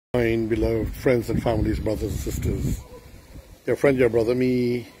Fine, beloved friends and families, brothers and sisters. Your friend, your brother,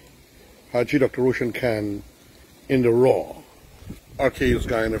 me, Haji Dr. Roshan Khan, in the raw. RK's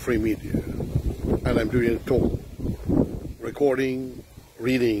Guyana Free Media. And I'm doing it all. Recording,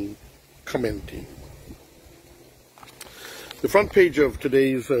 reading, commenting. The front page of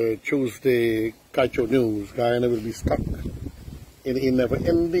today's Tuesday Kaiteure News, Guyana will be stuck in a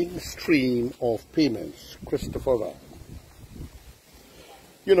never-ending stream of payments. Christopher Ram.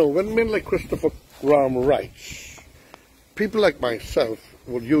 You know, when men like Christopher Ram writes, people like myself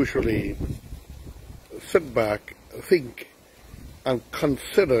would usually sit back, think, and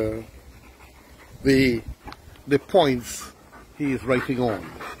consider the points he is writing on,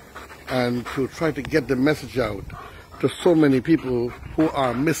 and to try to get the message out to so many people who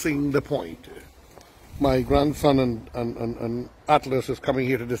are missing the point. My grandson and Atlas is coming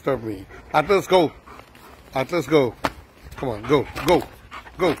here to disturb me. Atlas, go! Atlas, go! Come on, go, go!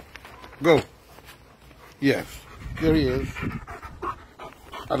 Go, go. Yes, here he is.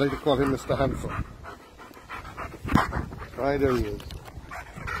 I like to call him Mr. Handsome. Right, there he is.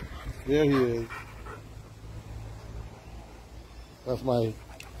 There he is. That's my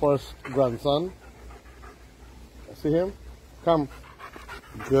first grandson. See him? Come.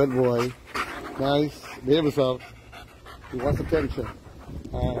 Good boy. Nice. Behave yourself. He wants attention.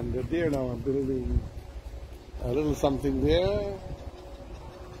 And there now I'm building a little something there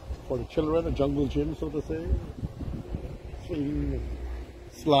for the children, a jungle gym, so to say. Swing and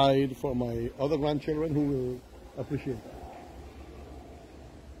slide for my other grandchildren who will appreciate that.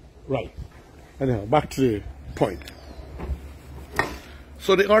 Right. Anyhow, back to the point.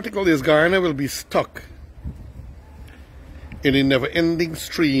 So the article is Guyana will be stuck in a never-ending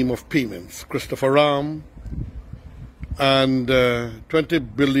stream of payments. Christopher Ram and 20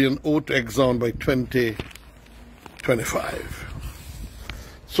 billion owed to Exxon by 2025.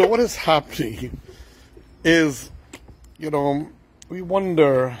 So what is happening is, you know, we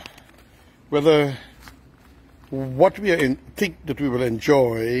wonder whether what we think that we will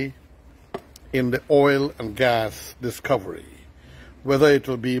enjoy in the oil and gas discovery, whether it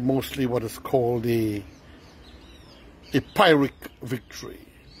will be mostly what is called a Pyrrhic victory.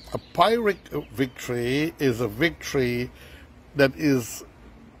 A Pyrrhic victory is a victory that is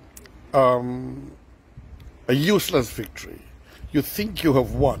a useless victory. You think you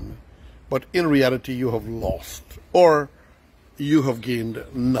have won, but in reality you have lost, or you have gained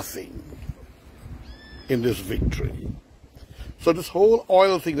nothing in this victory. So this whole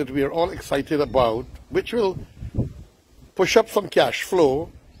oil thing that we are all excited about, which will push up some cash flow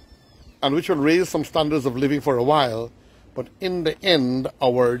and which will raise some standards of living for a while, but in the end,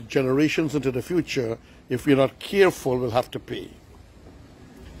 our generations into the future, if we're not careful, will have to pay.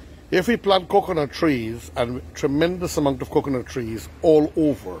 If we plant coconut trees, and tremendous amount of coconut trees all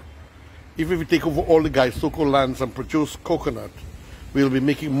over, even if we take over all the Guyana lands and produce coconut, we'll be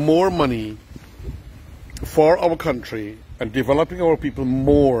making more money for our country and developing our people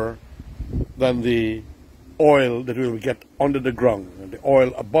more than the oil that we will get under the ground. And the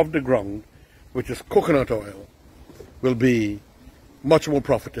oil above the ground, which is coconut oil, will be much more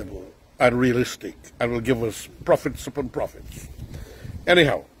profitable and realistic and will give us profits upon profits.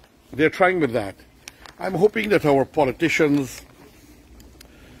 Anyhow, they're trying with that. I'm hoping that our politicians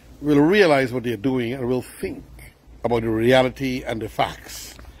will realize what they're doing and will think about the reality and the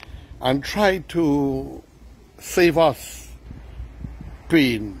facts and try to save us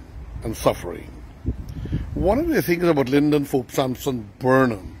pain and suffering. One of the things about Lyndon Fope Sampson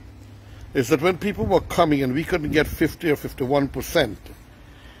Burnham is that when people were coming and we couldn't get 50 or 51%,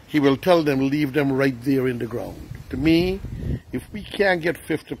 he will tell them, leave them right there in the ground. To me, if we can't get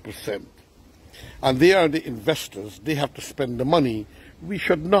 50%, and they are the investors, they have to spend the money, we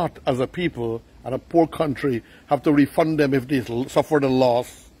should not, as a people and a poor country, have to refund them if they suffered a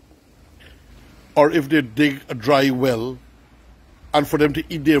loss, or if they dig a dry well, and for them to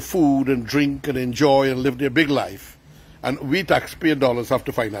eat their food and drink and enjoy and live their big life, and we taxpayer dollars have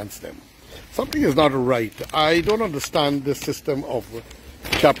to finance them. Something is not right. I don't understand this system of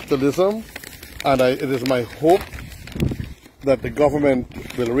capitalism, and it is my hope that the government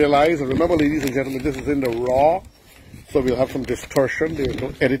will realize. And remember, ladies and gentlemen, this is in the raw, so we'll have some distortion. There's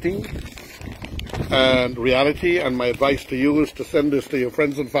no editing and reality. And my advice to you is to send this to your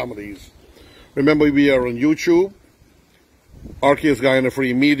friends and families. Remember, we are on YouTube, RK's Guyana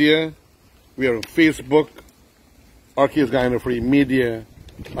Free Media. We are on Facebook, RK's Guyana Free Media,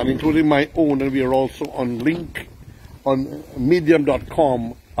 and including my own, and we are also on link on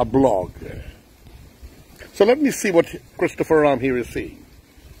medium.com, a blog. So let me see what Christopher Ram here is saying.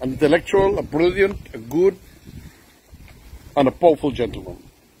 An intellectual, a brilliant, a good, and a powerful gentleman.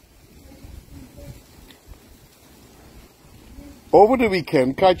 Over the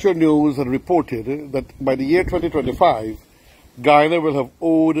weekend, Kaiteure News had reported that by the year 2025, Guyana will have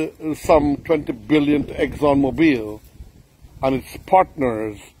owed some 20 billion to EXXONMOBIL and its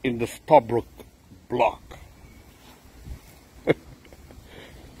partners in the Stabroek block.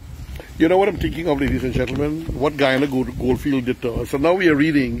 You know what I'm thinking of, ladies and gentlemen? What Guyana Goldfield did to us. So now we are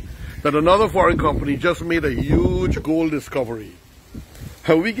reading that another foreign company just made a huge gold discovery.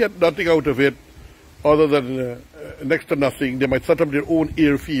 And we get nothing out of it other than next to nothing. They might set up their own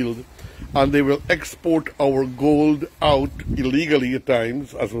airfield and they will export our gold out illegally at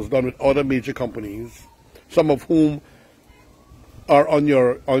times, as was done with other major companies, some of whom are on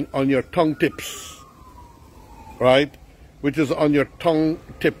your tongue tips, right? Which is on your tongue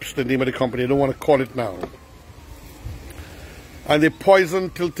tips, the name of the company. I don't want to call it now. And they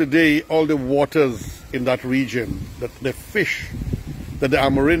poison till today all the waters in that region, that the fish that the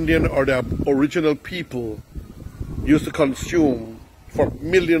Amerindian or the original people used to consume for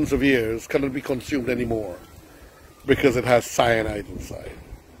millions of years cannot be consumed anymore because it has cyanide inside.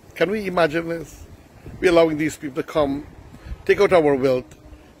 Can we imagine this? We're allowing these people to come, take out our wealth,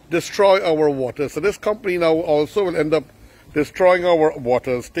 destroy our water. So this company now also will end up destroying our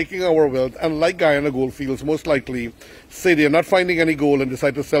waters, taking our wealth, and like Guyana Goldfields, most likely say they're not finding any gold and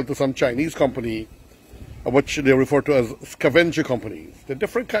decide to sell to some Chinese company, which they refer to as scavenger companies. They're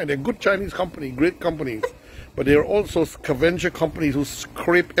different kind. They're good Chinese company, great companies, but they're also scavenger companies who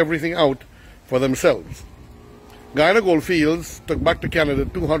scrape everything out for themselves. Guyana Goldfields took back to Canada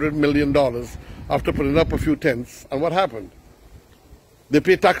 $200 million after putting up a few tents, and what happened? They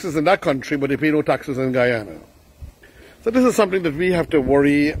pay taxes in that country, but they pay no taxes in Guyana. So this is something that we have to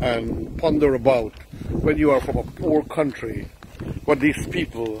worry and ponder about when you are from a poor country, what these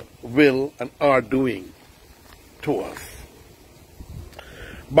people will and are doing to us.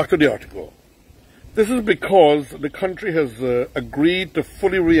 Back to the article. This is because the country has agreed to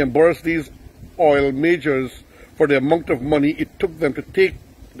fully reimburse these oil majors for the amount of money it took them to take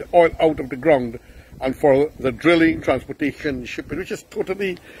the oil out of the ground and for the drilling, transportation, shipping, which is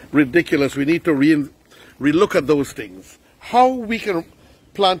totally ridiculous. We need to relook at those things. How we can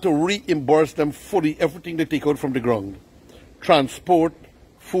plan to reimburse them fully everything they take out from the ground. Transport,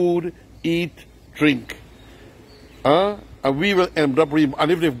 food, eat, drink. And we will end up,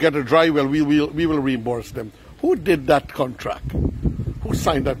 and if they get a dry well, we will reimburse them. Who did that contract? Who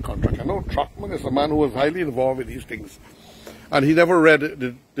signed that contract? I know Truckman is a man who was highly involved with these things. And he never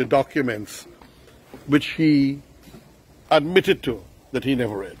read the documents which he admitted to that he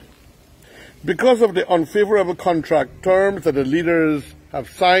never read. Because of the unfavorable contract terms that the leaders have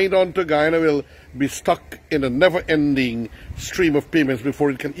signed on to, Guyana will be stuck in a never-ending stream of payments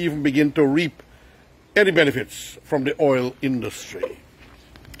before it can even begin to reap any benefits from the oil industry.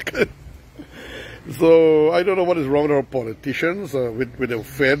 So I don't know what is wrong with our politicians, with they were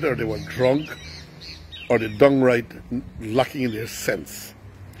fed or they were drunk or they're downright lacking in their sense.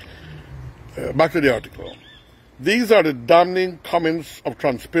 Back to the article. These are the damning comments of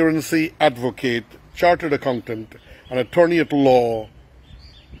transparency advocate, chartered accountant, and attorney at law,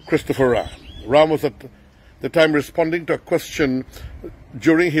 Christopher Ram. Ram was at the time responding to a question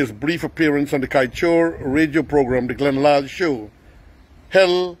during his brief appearance on the Kaiteure radio program, The Glenn Lal Show,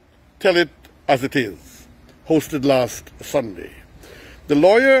 Hell, Tell It As It Is, hosted last Sunday. The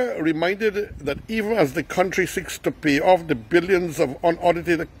lawyer reminded that even as the country seeks to pay off the billions of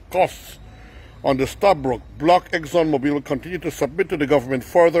unaudited costs on the Stabroek block, EXXONMOBIL will continue to submit to the government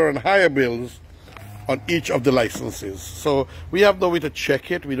further and higher bills on each of the licenses. So we have no way to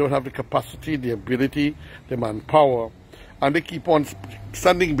check it. We don't have the capacity, the ability, the manpower. And they keep on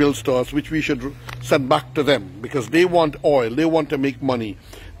sending bills to us, which we should send back to them because they want oil. They want to make money.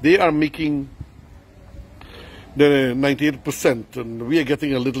 They are making the 98% and we are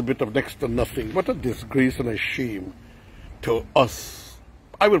getting a little bit of next to nothing. What a disgrace and a shame to us.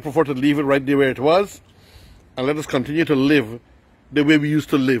 I would prefer to leave it right there where it was and let us continue to live the way we used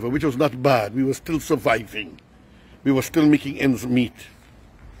to live, which was not bad. We were still surviving. We were still making ends meet.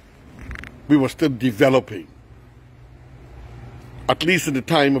 We were still developing. At least in the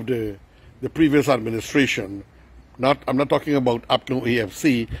time of the previous administration. I'm not talking about APNO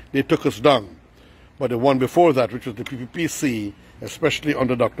AFC. They took us down. But the one before that, which was the PPPC, especially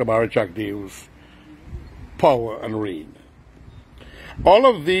under Dr. Barry Jagdev's power and reign. All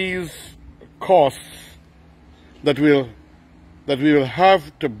of these costs that we will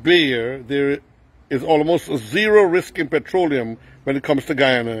have to bear, there is almost zero risk in petroleum when it comes to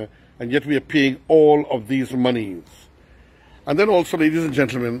Guyana, and yet we are paying all of these monies. And then also, ladies and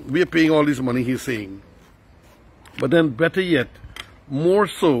gentlemen, we are paying all this money, he's saying. But then better yet, more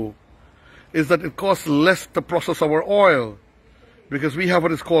so, is that it costs less to process our oil. because we have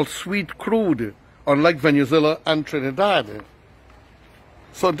what is called sweet crude, unlike Venezuela and Trinidad.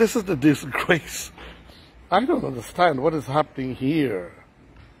 So this is the disgrace. I don't understand what is happening here.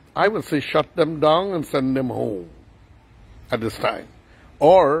 I would say shut them down and send them home at this time.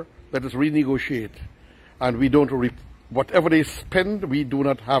 Or let us renegotiate, and we don't, whatever they spend, we do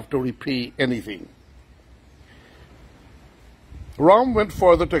not have to repay anything. Ram went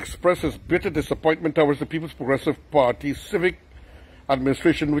further to express his bitter disappointment towards the People's Progressive Party's civic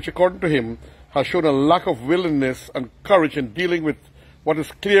administration, which according to him has shown a lack of willingness and courage in dealing with what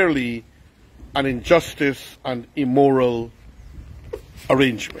is clearly an injustice and immoral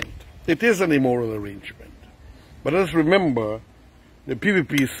arrangement. It is an immoral arrangement. But let us remember, the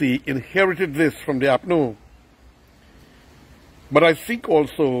PPPC inherited this from the APNO. But I think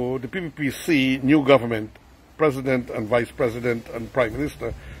also the PPPC new government, President and Vice President and Prime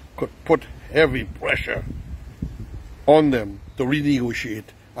Minister, could put heavy pressure on them to renegotiate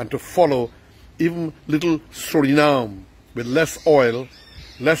and to follow even little Suriname with less oil,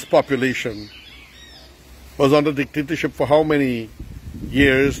 less population, was under dictatorship for how many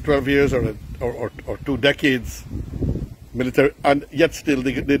years, 12 years or 2 decades, military, and yet still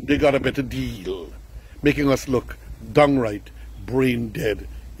they got a better deal, making us look downright brain dead,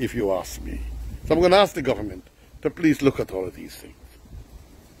 if you ask me. So I'm going to ask the government to please look at all of these things.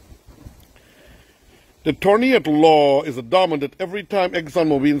 The attorney at law is adamant that every time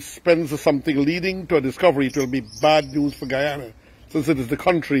EXXONMOBIL spends something leading to a discovery, it will be bad news for Guyana, since it is the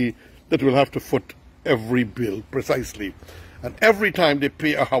country that will have to foot every bill precisely. And every time they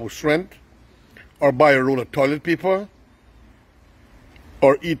pay a house rent, or buy a roll of toilet paper,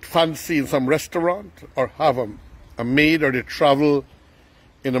 or eat fancy in some restaurant, or have a maid, or they travel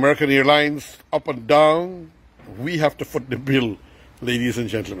in American Airlines up and down, we have to foot the bill, ladies and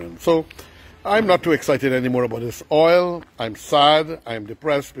gentlemen. So I'm not too excited anymore about this oil. I'm sad, I'm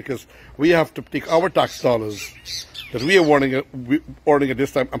depressed, because we have to take our tax dollars that we are earning at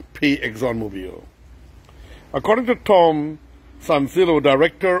this time and pay EXXONMOBIL. According to Tom Sanzillo,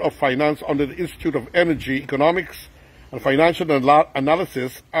 Director of Finance under the Institute of Energy, Economics and Financial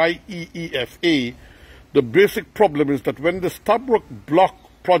Analysis, IEEFA, the basic problem is that when the Stabroek Block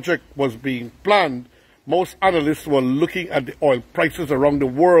project was being planned, most analysts were looking at the oil prices around the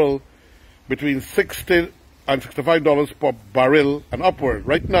world between $60 and $65 per barrel and upward.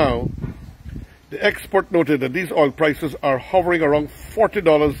 Right now, the expert noted that these oil prices are hovering around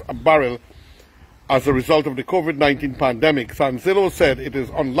 $40 a barrel as a result of the COVID-19 pandemic. Sanzillo said it is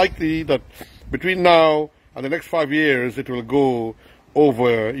unlikely that between now and the next 5 years it will go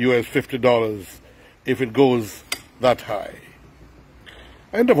over US $50 if it goes that high.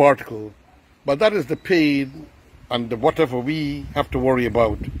 End of article. But that is the pain and the whatever we have to worry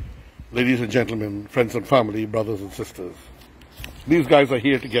about, ladies and gentlemen, friends and family, brothers and sisters. These guys are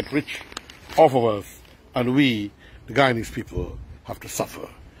here to get rich off of us, and we, the Guyanese people, have to suffer.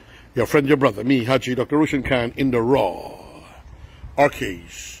 Your friend, your brother, me, Haji, Dr. Rushin Khan, in the raw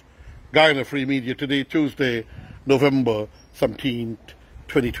arcades. Guyana Free Media today, Tuesday, November 17th,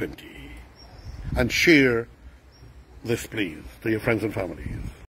 2020. And share this, please, to your friends and families.